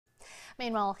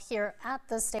Meanwhile, here at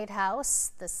the State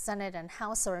House, the Senate and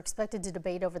House are expected to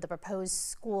debate over the proposed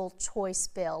school choice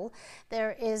bill.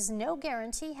 There is no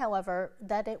guarantee, however,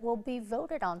 that it will be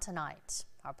voted on tonight.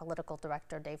 Our political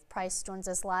director, Dave Price, joins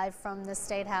us live from the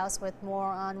State House with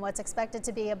more on what's expected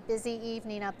to be a busy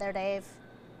evening up there, Dave.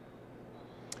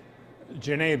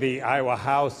 Janae, the Iowa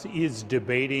House is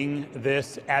debating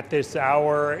this at this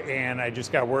hour, and I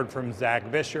just got word from Zach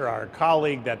Vischer, our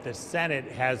colleague, that the Senate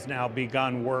has now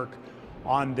begun work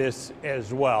on this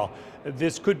as well.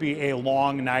 This could be a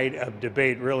long night of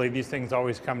debate. Really, these things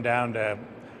always come down to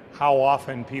how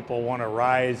often people want to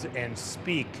rise and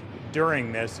speak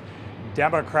during this.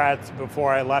 Democrats,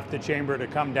 before I left the chamber to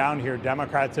come down here,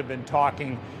 Democrats have been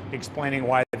talking, explaining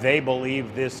why they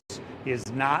believe this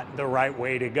is not the right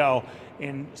way to go.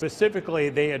 And specifically,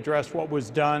 they addressed what was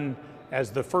done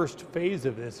as the first phase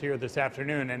of this here this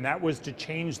afternoon, and that was to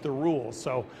change the rules.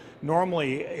 So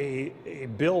normally a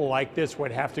bill like this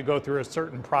would have to go through a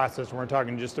certain process. We're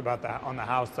talking just about that on the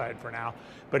House side for now,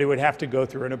 but it would have to go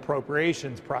through an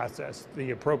appropriations process.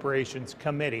 The Appropriations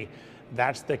Committee,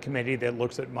 that's the committee that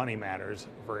looks at money matters,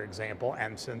 for example.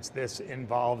 And since this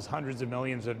involves hundreds of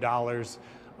millions of dollars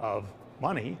of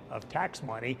money, of tax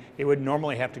money, it would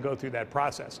normally have to go through that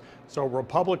process. So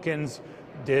Republicans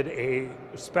did a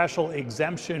special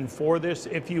exemption for this,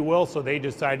 if you will, so they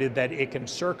decided that it can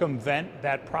circumvent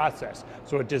that process,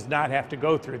 so it does not have to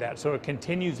go through that. So it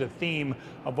continues a theme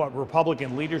of what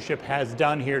Republican leadership has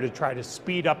done here to try to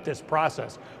speed up this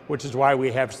process, which is why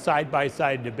we have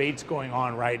side-by-side debates going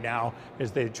on right now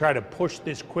as they try to push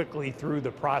this quickly through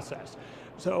the process.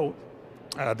 So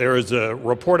there is a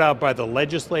report out by the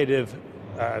Legislative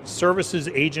Services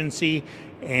Agency,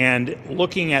 and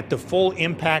looking at the full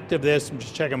impact of this, I'm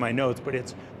just checking my notes, but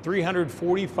it's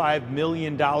 $345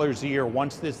 million a year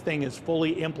once this thing is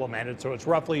fully implemented. So it's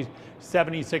roughly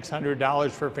 $7,600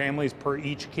 for families per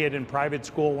each kid in private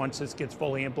school once this gets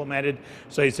fully implemented.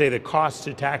 So they say the cost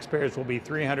to taxpayers will be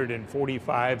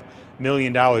 $345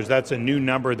 million. That's a new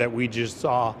number that we just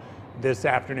saw this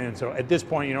afternoon. So at this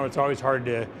point, you know, it's always hard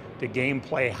to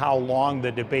gameplay how long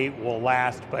the debate will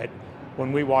last, but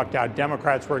when we walked out,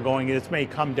 Democrats were going, this may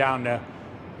come down to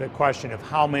the question of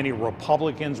how many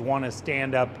Republicans want to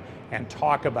stand up and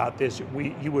talk about this.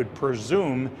 You would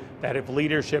presume that if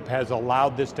leadership has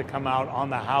allowed this to come out on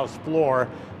the House floor,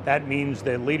 that means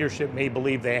that leadership may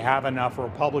believe they have enough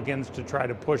Republicans to try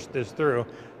to push this through.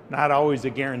 Not always a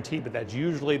guarantee, but that's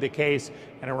usually the case.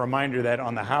 And a reminder that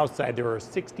on the House side, there are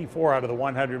 64 out of the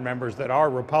 100 members that are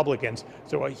Republicans.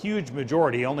 So a huge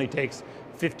majority. Only takes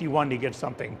 51 to get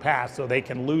something passed. So they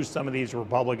can lose some of these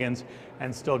Republicans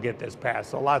and still get this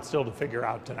passed. So a lot still to figure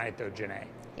out tonight, though, Janae.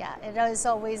 Yeah, it is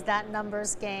always that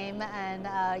numbers game,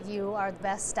 and you are the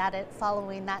best at it,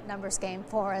 following that numbers game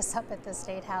for us up at the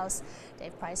State House.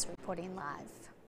 Dave Price reporting live.